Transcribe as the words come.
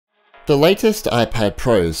The latest iPad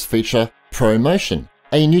Pros feature ProMotion,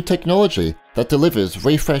 a new technology that delivers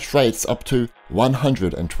refresh rates up to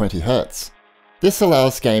 120 Hz. This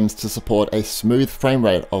allows games to support a smooth frame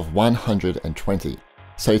rate of 120.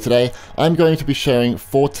 So today, I'm going to be sharing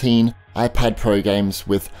 14 iPad Pro games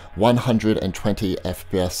with 120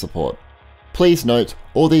 FPS support. Please note,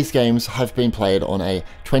 all these games have been played on a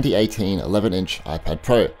 2018 11-inch iPad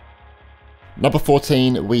Pro. Number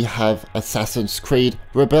 14, we have Assassin's Creed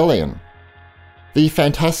Rebellion. The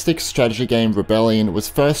fantastic strategy game Rebellion was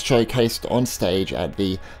first showcased on stage at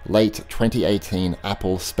the late 2018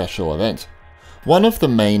 Apple special event. One of the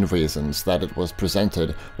main reasons that it was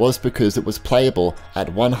presented was because it was playable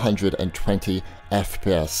at 120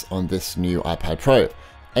 FPS on this new iPad Pro.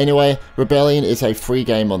 Anyway, Rebellion is a free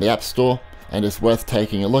game on the App Store and is worth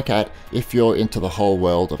taking a look at if you're into the whole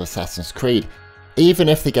world of Assassin's Creed, even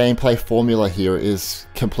if the gameplay formula here is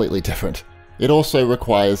completely different. It also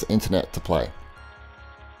requires internet to play.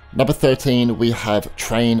 Number 13, we have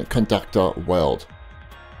Train Conductor World.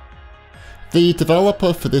 The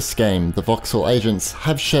developer for this game, the Voxel Agents,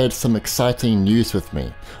 have shared some exciting news with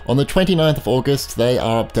me. On the 29th of August, they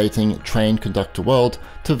are updating Train Conductor World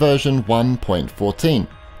to version 1.14.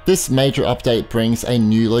 This major update brings a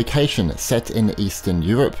new location set in Eastern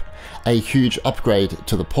Europe, a huge upgrade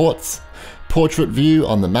to the ports, portrait view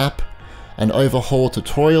on the map, an overhaul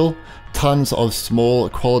tutorial, tons of small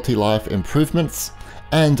quality life improvements,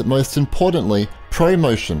 and most importantly,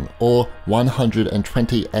 ProMotion or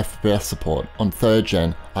 120 FPS support on 3rd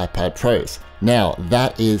gen iPad Pros. Now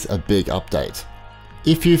that is a big update.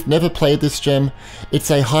 If you've never played this gem,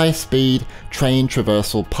 it's a high-speed train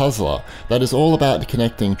traversal puzzler that is all about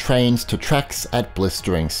connecting trains to tracks at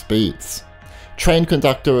blistering speeds. Train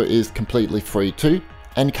Conductor is completely free too,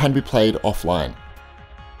 and can be played offline.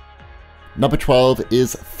 Number 12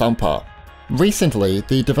 is Thumper. Recently,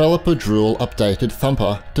 the developer Drool updated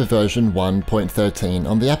Thumper to version 1.13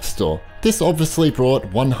 on the App Store. This obviously brought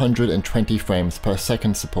 120 frames per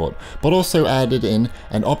second support, but also added in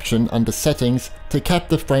an option under settings to cap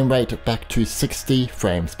the frame rate back to 60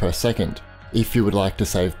 frames per second, if you would like to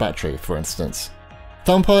save battery, for instance.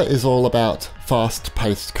 Thumper is all about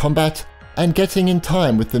fast-paced combat and getting in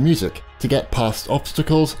time with the music to get past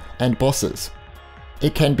obstacles and bosses.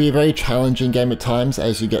 It can be a very challenging game at times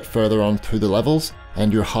as you get further on through the levels,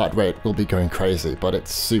 and your heart rate will be going crazy, but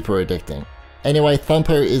it's super addicting. Anyway,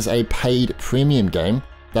 Thumper is a paid premium game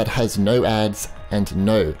that has no ads and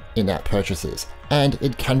no in-app purchases, and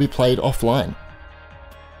it can be played offline.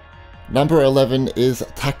 Number 11 is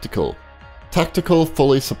Tacticool. Tacticool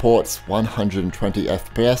fully supports 120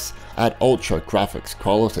 FPS at ultra graphics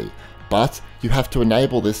quality, but you have to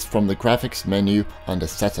enable this from the graphics menu under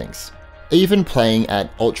settings. Even playing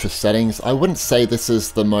at ultra settings, I wouldn't say this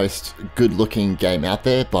is the most good looking game out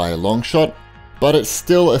there by a long shot, but it's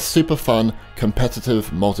still a super fun competitive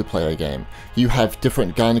multiplayer game. You have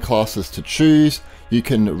different gun classes to choose, you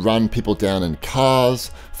can run people down in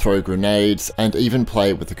cars, throw grenades, and even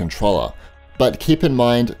play with the controller. But keep in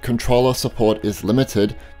mind, controller support is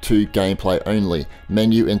limited to gameplay only.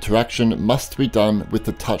 Menu interaction must be done with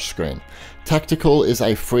the touchscreen. Tacticool is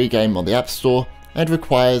a free game on the App Store and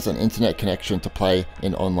requires an internet connection to play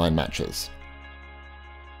in online matches.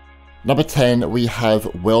 Number 10, we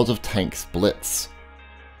have World of Tanks Blitz.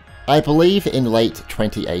 I believe in late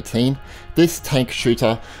 2018, this tank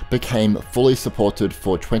shooter became fully supported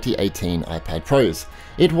for 2018 iPad Pros.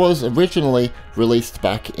 It was originally released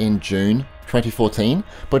back in June 2014,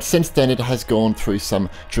 but since then it has gone through some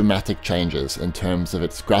dramatic changes in terms of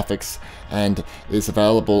its graphics and is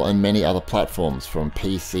available on many other platforms from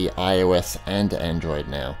PC, iOS, and Android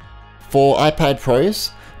now. For iPad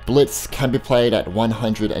Pros, Blitz can be played at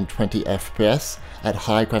 120 FPS at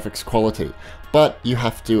high graphics quality, but you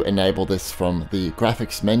have to enable this from the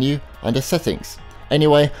graphics menu under settings.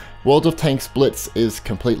 Anyway, World of Tanks Blitz is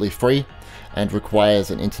completely free and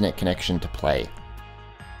requires an internet connection to play.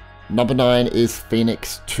 Number 9 is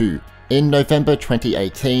Phoenix 2. In November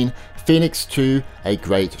 2018, Phoenix 2, a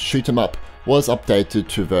great shoot 'em up, was updated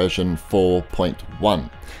to version 4.1.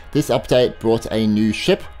 This update brought a new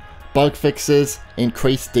ship, bug fixes,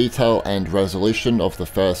 increased detail and resolution of the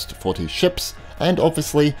first 40 ships, and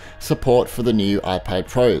obviously support for the new iPad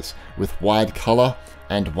Pros with wide color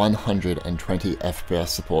and 120 FPS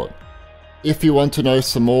support. If you want to know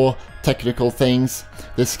some more technical things,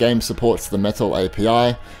 this game supports the Metal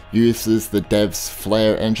API, uses the dev's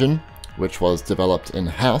Flare engine, which was developed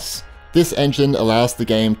in-house. This engine allows the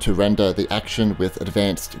game to render the action with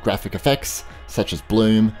advanced graphic effects, such as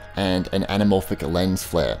bloom and an anamorphic lens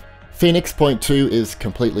flare. Phoenix Point 2 is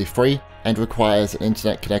completely free and requires an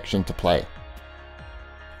internet connection to play.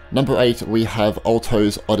 Number 8, we have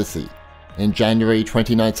Alto's Odyssey. In January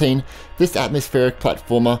 2019, this atmospheric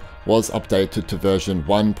platformer was updated to version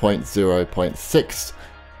 1.0.6.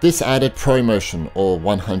 This added ProMotion or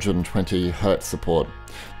 120Hz support.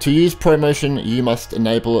 To use ProMotion, you must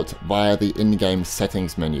enable it via the in-game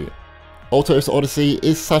settings menu. Alto's Odyssey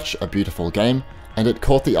is such a beautiful game, and it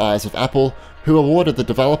caught the eyes of Apple, who awarded the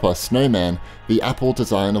developer Snowman the Apple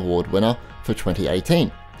Design Award winner for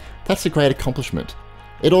 2018. That's a great accomplishment.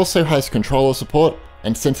 It also has controller support,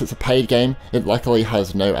 and since it's a paid game, it luckily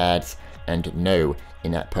has no ads and no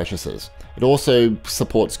in-app purchases. It also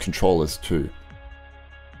supports controllers too.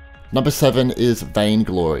 Number 7 is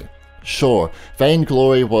Vainglory. Sure,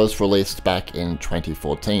 Vainglory was released back in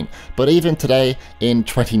 2014, but even today, in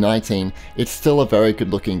 2019, it's still a very good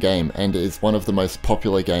looking game and is one of the most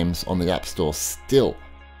popular games on the App Store still.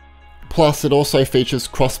 Plus, it also features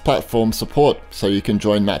cross-platform support, so you can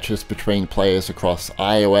join matches between players across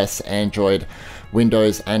iOS, Android,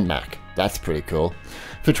 Windows and Mac. That's pretty cool.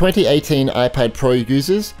 For 2018 iPad Pro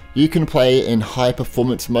users, you can play in high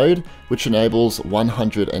performance mode, which enables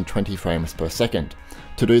 120 frames per second.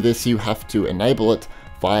 To do this, you have to enable it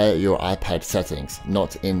via your iPad settings,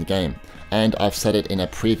 not in-game. And I've said it in a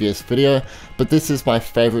previous video, but this is my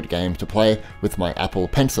favorite game to play with my Apple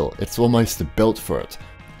Pencil. It's almost built for it.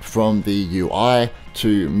 From the UI,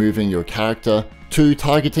 to moving your character, to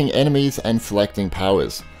targeting enemies and selecting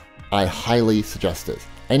powers. I highly suggest it.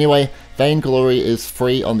 Anyway, Vainglory is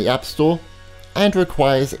free on the App Store and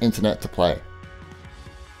requires internet to play.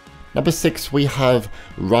 Number 6, we have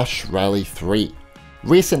Rush Rally 3.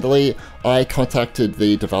 Recently, I contacted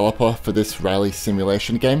the developer for this rally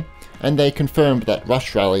simulation game, and they confirmed that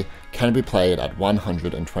Rush Rally can be played at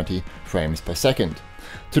 120 frames per second.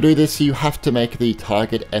 To do this, you have to make the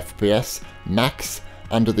target FPS max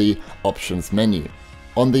under the options menu.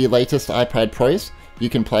 On the latest iPad Pros, you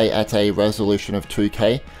can play at a resolution of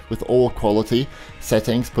 2K with all quality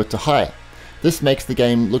settings put to high. This makes the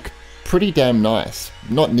game look pretty damn nice.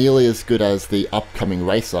 Not nearly as good as the upcoming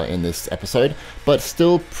racer in this episode, but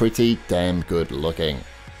still pretty damn good looking.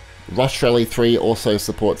 Rush Rally 3 also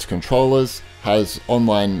supports controllers, has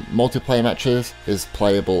online multiplayer matches, is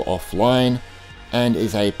playable offline, and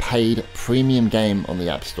is a paid premium game on the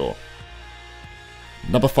App Store.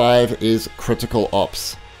 Number 5 is Critical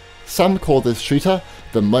Ops. Some call this shooter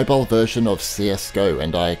the mobile version of CSGO,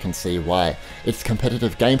 and I can see why. Its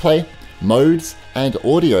competitive gameplay, modes, and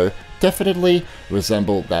audio definitely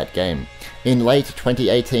resemble that game. In late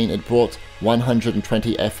 2018, it brought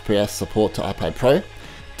 120 FPS support to iPad Pro.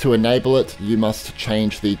 To enable it, you must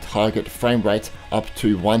change the target frame rate up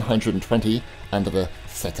to 120 under the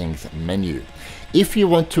settings menu. If you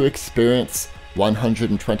want to experience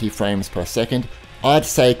 120 frames per second, I'd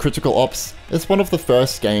say Critical Ops is one of the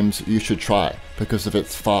first games you should try because of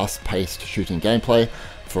its fast-paced shooting gameplay,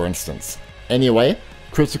 for instance. Anyway,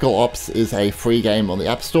 Critical Ops is a free game on the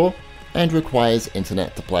App Store and requires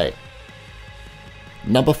internet to play.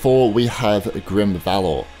 Number 4, we have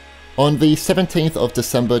Grimvalor. On the 17th of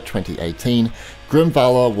December 2018,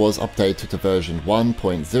 Grimvalor was updated to version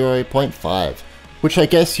 1.0.5, which I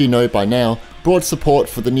guess you know by now brought support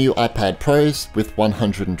for the new iPad Pros with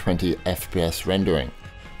 120 FPS rendering.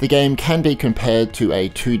 The game can be compared to a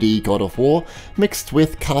 2D God of War mixed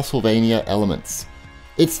with Castlevania elements.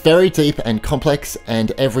 It's very deep and complex,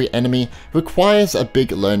 and every enemy requires a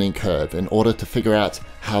big learning curve in order to figure out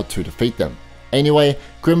how to defeat them. Anyway,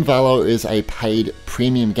 Grimvalor is a paid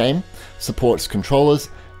premium game, supports controllers,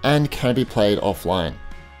 and can be played offline.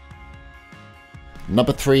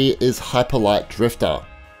 Number 3 is Hyperlight Drifter.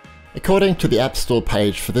 According to the App Store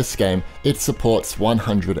page for this game, it supports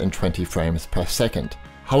 120 frames per second.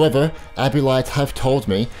 However, Abilite have told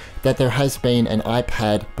me that there has been an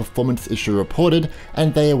iPad performance issue reported,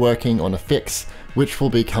 and they are working on a fix, which will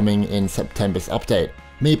be coming in September's update.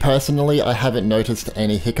 Me personally, I haven't noticed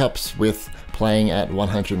any hiccups with playing at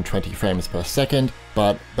 120 frames per second,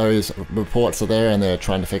 but those reports are there and they're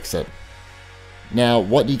trying to fix it. Now,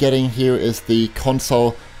 what you're getting here is the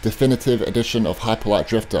console definitive edition of Hyperlight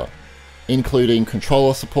Drifter, including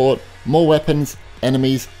controller support, more weapons,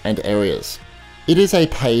 enemies, and areas. It is a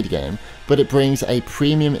paid game, but it brings a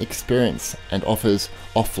premium experience and offers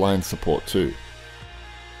offline support too.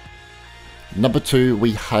 Number 2,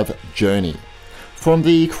 we have Journey. From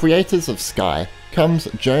the creators of Sky comes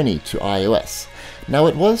Journey to iOS. Now,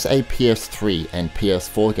 it was a PS3 and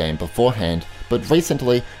PS4 game beforehand, but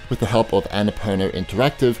recently, with the help of Annapurna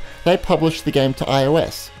Interactive, they published the game to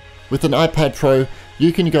iOS. With an iPad Pro,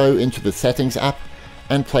 you can go into the Settings app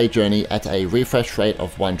and play Journey at a refresh rate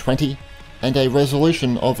of 120 and a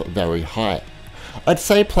resolution of very high. I'd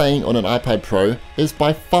say playing on an iPad Pro is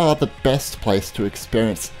by far the best place to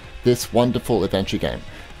experience this wonderful adventure game,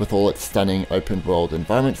 with all its stunning open world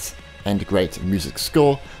environments and great music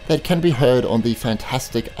score that can be heard on the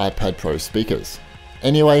fantastic iPad Pro speakers.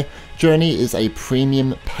 Anyway, Journey is a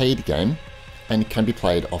premium paid game and can be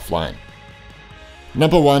played offline.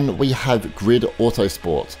 Number 1, we have Grid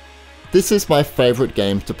Autosport. This is my favourite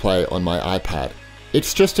game to play on my iPad.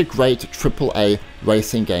 It's just a great AAA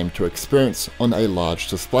racing game to experience on a large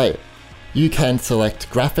display. You can select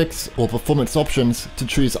graphics or performance options to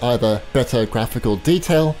choose either better graphical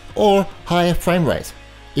detail or higher frame rate.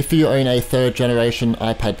 If you own a 3rd generation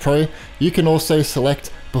iPad Pro, you can also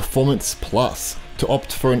select Performance Plus to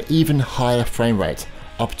opt for an even higher frame rate,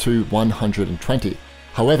 up to 120.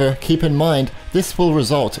 However, keep in mind, this will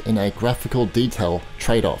result in a graphical detail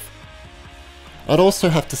trade-off. I'd also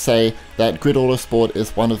have to say that Grid Autosport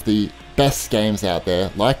is one of the best games out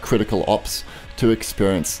there, like Critical Ops, to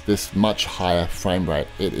experience this much higher frame rate.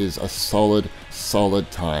 It is a solid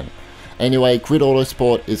time. Anyway, Grid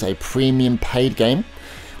Autosport is a premium paid game,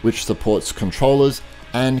 which supports controllers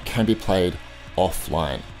and can be played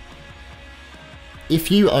offline. If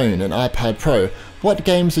you own an iPad Pro, what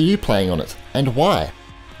games are you playing on it, and why?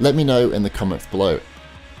 Let me know in the comments below.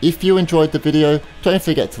 If you enjoyed the video, don't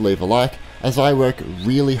forget to leave a like, as I work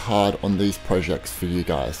really hard on these projects for you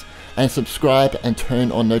guys, and subscribe and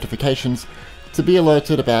turn on notifications to be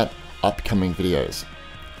alerted about upcoming videos.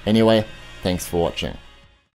 Anyway, thanks for watching.